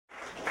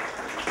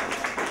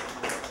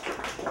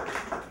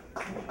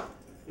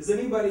Does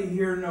anybody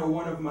here know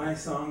one of my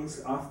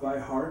songs off by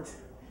heart?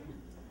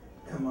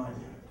 Come on.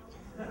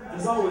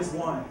 There's always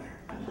one.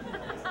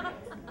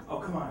 Oh,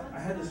 come on. I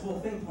had this whole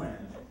thing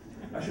planned.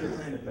 I should have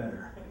planned it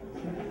better.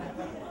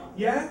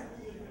 Yeah?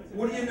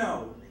 What do you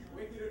know?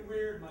 Wicked and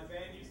Weird. My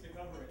band used to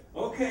cover it.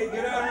 Okay,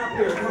 get on up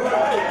here.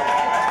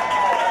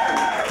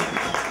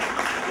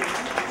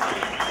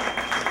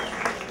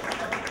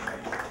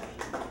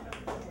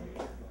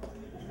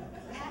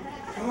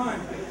 Come on.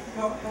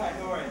 Come on. Hi,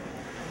 how are you?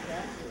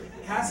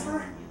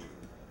 Casper?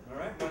 All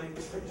right, my name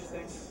is Rich.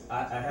 Thanks.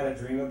 I had a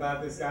dream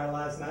about this guy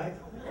last night.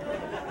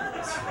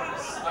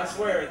 I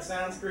swear, it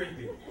sounds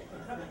creepy.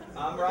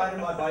 I'm riding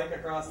my bike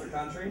across the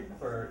country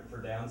for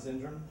Down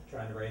syndrome,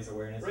 trying to raise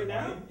awareness. Right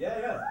now?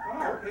 Yeah.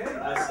 Oh, okay.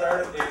 I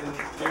started in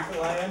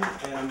Newfoundland,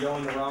 and I'm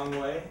going the wrong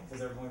way,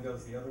 because everyone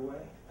goes the other way.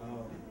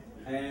 Oh.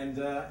 And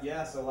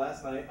yeah, so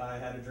last night I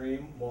had a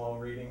dream while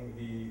reading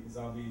the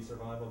zombie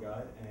survival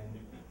guide, and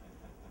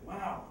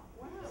Wow.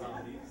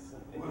 zombies.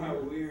 Wow,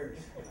 weird.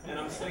 And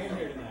I'm staying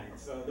here tonight,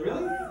 so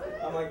Really?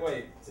 I'm like,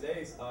 wait,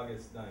 today's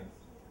August 9th.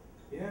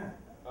 Yeah.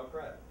 Oh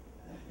crap.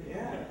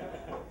 Yeah.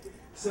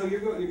 So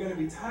you're going to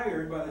be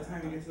tired by the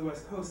time you get to the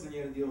West Coast, and then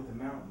you got to deal with the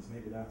mountains.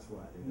 Maybe that's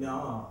why.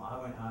 No,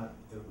 I went out.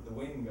 The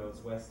wind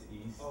goes west to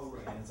east, Oh,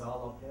 right. and it's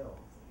all uphill.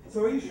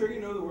 So are you sure you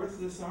know the words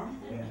to this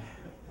song? Yeah.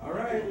 All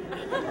right.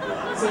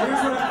 So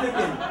here's what I'm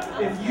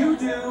thinking. If you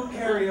do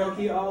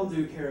karaoke, I'll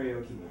do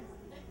karaoke.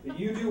 If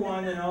you do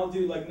one, then I'll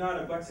do like not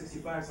a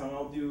 $1.65 song.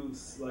 I'll do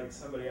like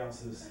somebody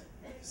else's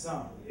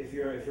song. If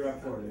you're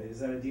up for it, is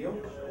that a deal?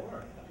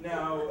 Sure.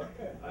 Now,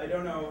 I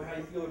don't know how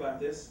you feel about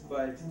this,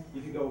 but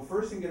you can go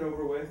first and get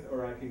over with,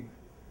 or I could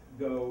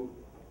go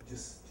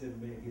just to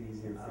make it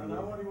easier I for don't you.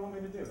 know what do you want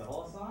me to do. The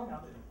whole song?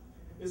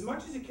 As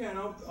much as you can,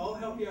 I'll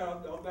help you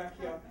out. I'll back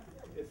you up.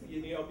 If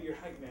you need, I'll be your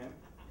hype man.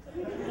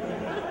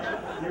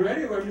 You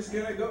ready? We're just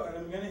gonna go, and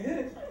I'm gonna hit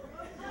it.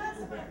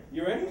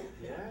 You ready?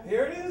 Yeah.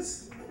 Here it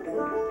is.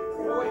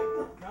 Oh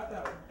wait, not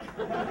that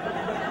one.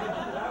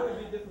 That would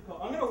be difficult.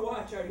 I'm gonna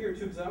watch out here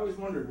too, because I always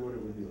wondered what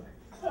it would be like.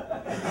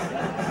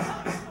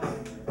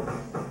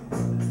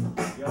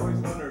 You always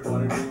wondered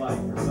what it'd be like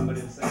for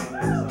somebody to sing one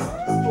of your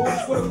songs. Well,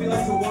 just what it would be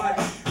like to watch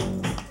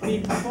me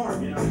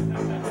perform, you know?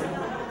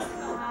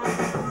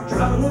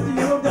 Driving with the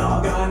yellow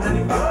dog on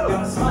 95,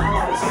 gonna smile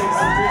on his face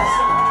and dress.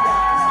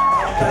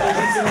 Better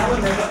dancing, I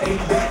would never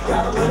ate that.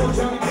 Got a little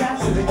junkie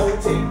cash in the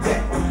old tape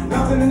deck.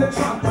 Nothing in the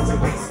trunk but some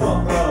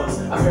baseball gloves.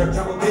 A pair of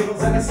jungle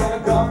cables and a set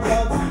of golf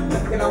clubs.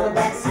 Looking on the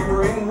backseat,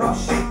 we're in rough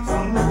shape.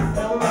 Some nigga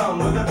fell down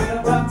with a bit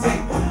of duct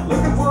tape.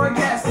 Looking for a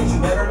gas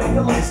station, better make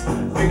a list.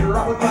 Figure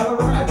out what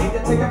color I need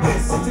to take a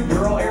piss. It's a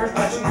girl air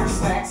flashing your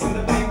snacks in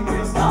the big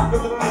wheel. Stop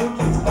with the moon,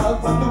 keeps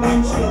bugs on the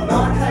windshield.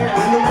 Not higher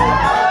in the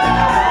world.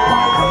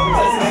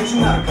 Destination,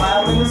 not a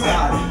cloud in the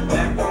sky.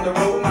 Back on the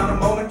road, not a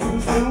moment too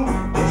soon.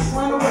 Just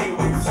run away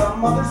with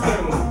some other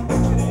spoon.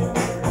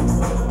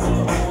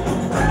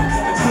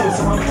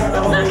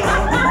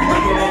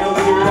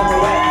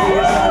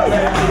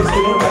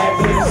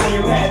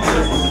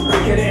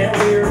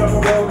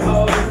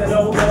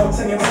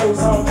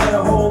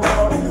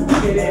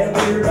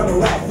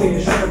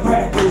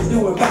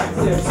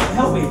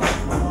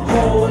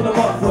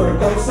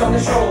 On the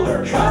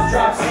shoulder, chop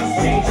drops, he's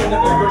changing the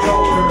beverage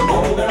holder.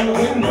 Roll down the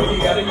window, you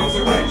gotta use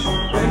a wrench.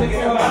 Then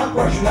thinking about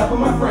brushing up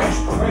on my French.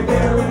 Right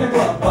there in the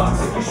glove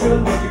box, if you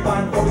should look, you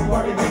find 40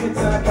 parking tickets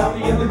and a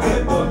copy of the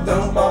good book.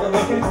 Don't bother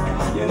looking,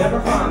 you'll never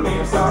find me.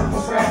 I'm starting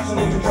from scratch and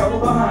leaving trouble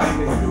behind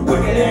me.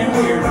 Wicked and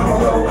weird, I'm a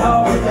road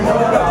hog with the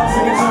road dog,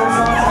 singing songs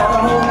how to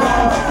hold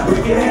on.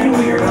 Wicked and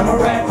weird, I'm a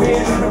rat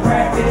bitch, I'm a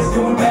practice,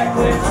 doing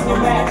backflips on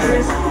your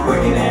mattress.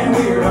 Wicked and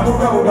weird, I'm a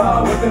road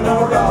dog with the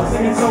no dog,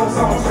 singing soul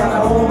songs trying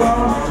to hold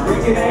on.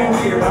 Wicked and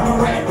weird, I'm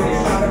a rat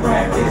bitch, trying to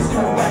practice,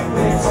 doing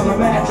backflips on the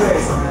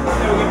mattress.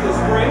 Now we get this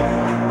break.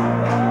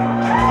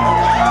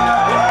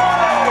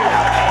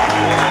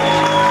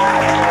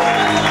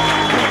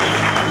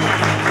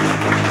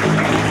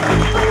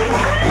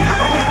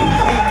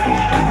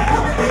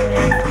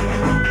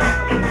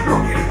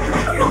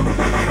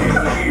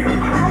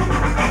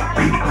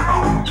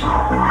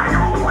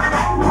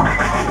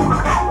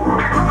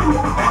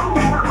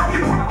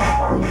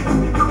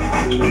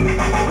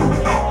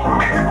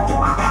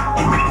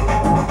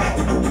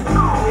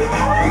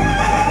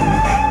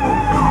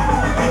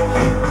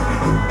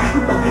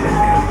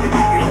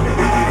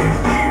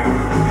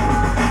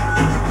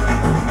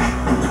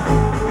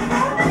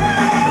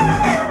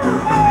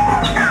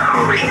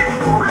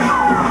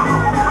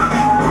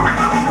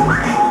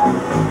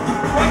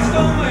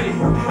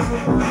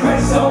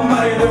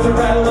 There's a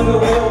rattle in the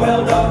wheel,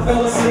 well dog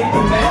fell asleep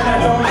and man I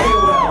don't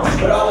feel well.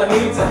 But all I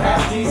need's a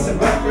half decent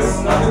breakfast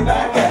and I'll be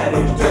back at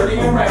it, dirty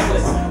and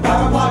reckless.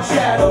 5 o'clock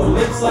shadow,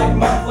 lips like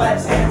mud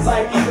flaps, hands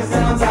like Eva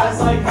sounds, eyes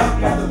like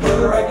hubcap. The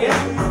further I get,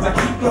 I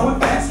keep going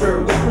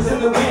faster. Whispers in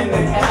the wind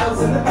and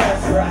cows in the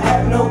pasture. I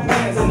have no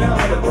plans and none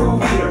of the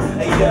groove eater.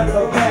 A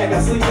yellow bag,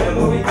 I sleep in a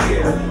movie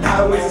theater.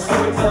 Highway's a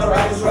storyteller,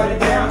 I just write it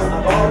down.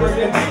 I've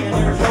already been thinking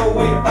there's no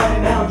way to find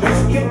it now.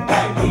 Just get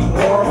back, keep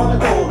warm on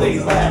the cold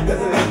days, laugh,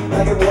 cause it ain't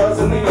like it was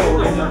in the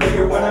old days. I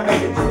figure when I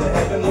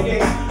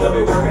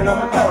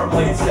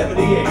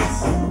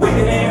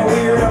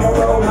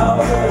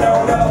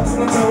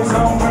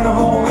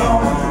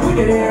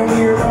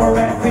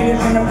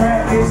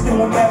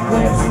back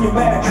lamps in your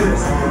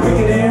mattress.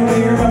 Wicked and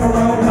weird on the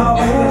road, all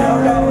in and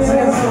out, all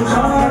saying so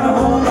trying to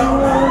hold on.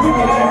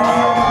 Wicked and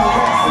weird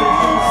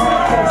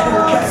on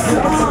the rest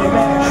of in your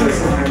mattress.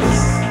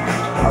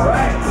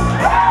 Alright.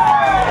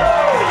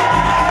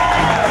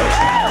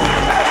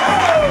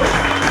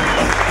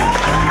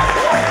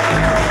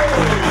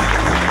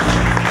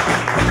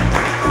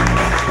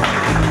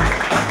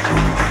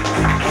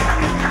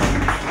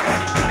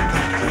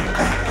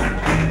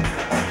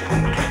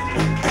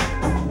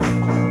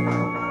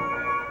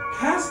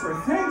 Casper,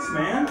 thanks,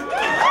 man.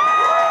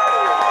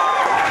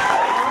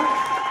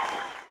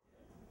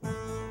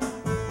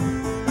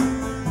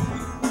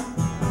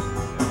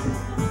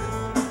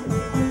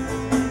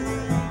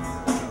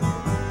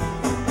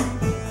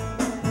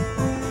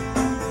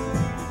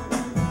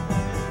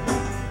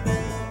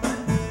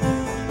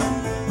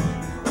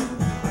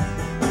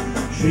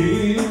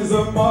 She's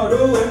a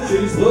model and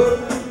she's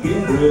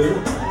looking good.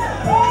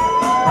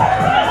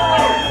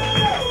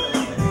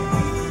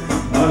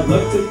 I'd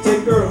like to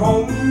take her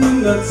home,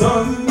 and that's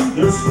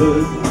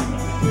understood.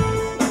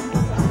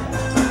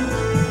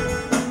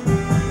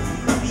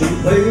 She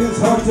plays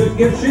hard to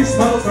get, she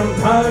smiles from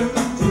time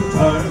to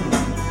time.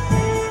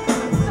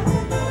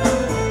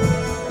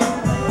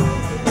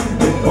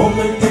 It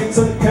only takes a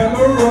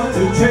camera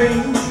to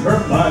change her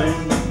mind.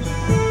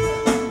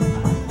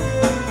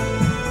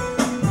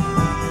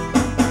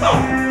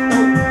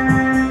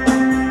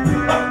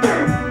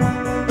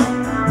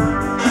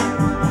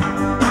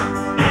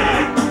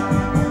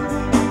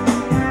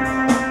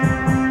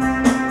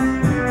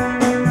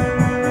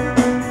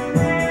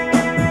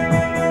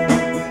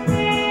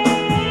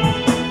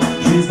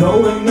 She's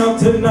going out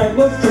tonight,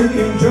 loves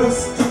drinking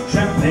just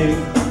champagne.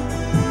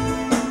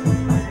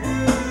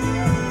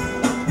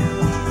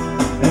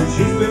 And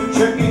she's been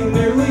checking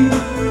nearly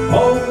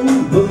all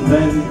the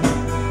men.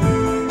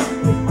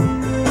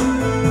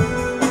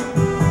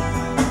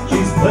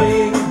 She's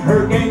playing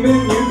her game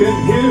and you can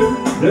hear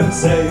them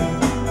say,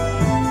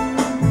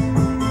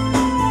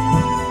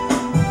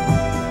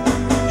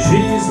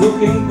 she's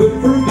looking good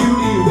for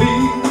beauty, we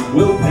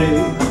will pay.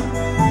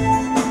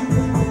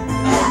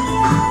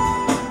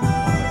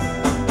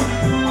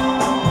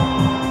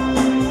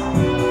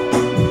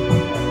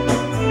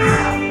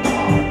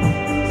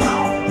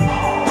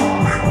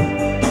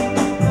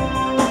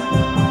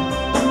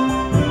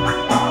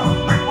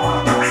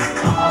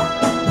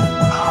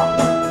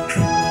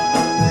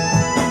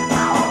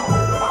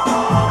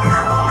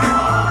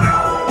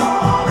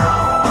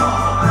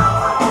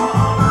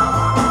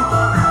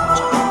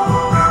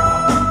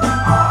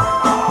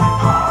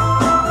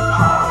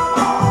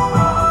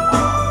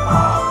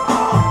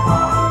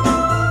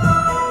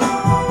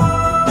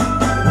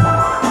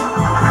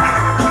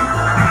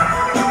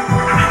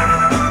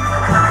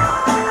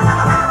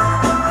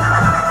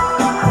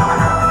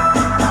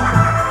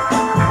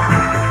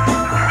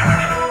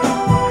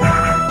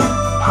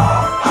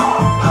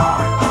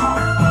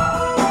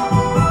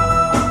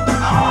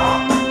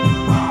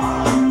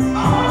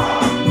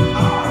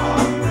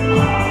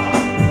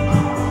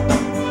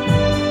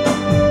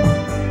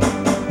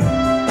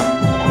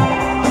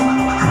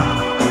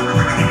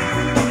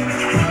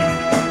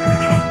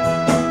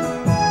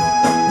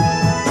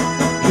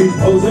 She's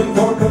posing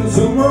for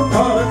consumer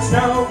products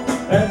now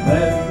and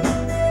then.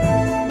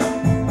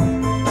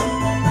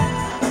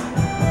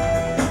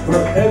 For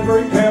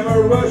every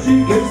camera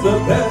she gives the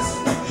best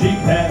she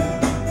can.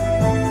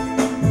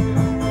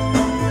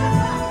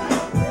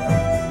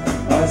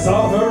 I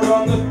saw her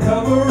on the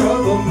cover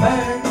of a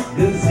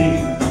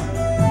magazine.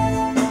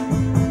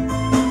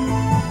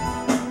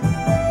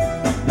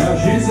 Now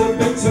she's a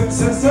big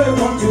success, I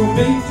want to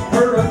meet her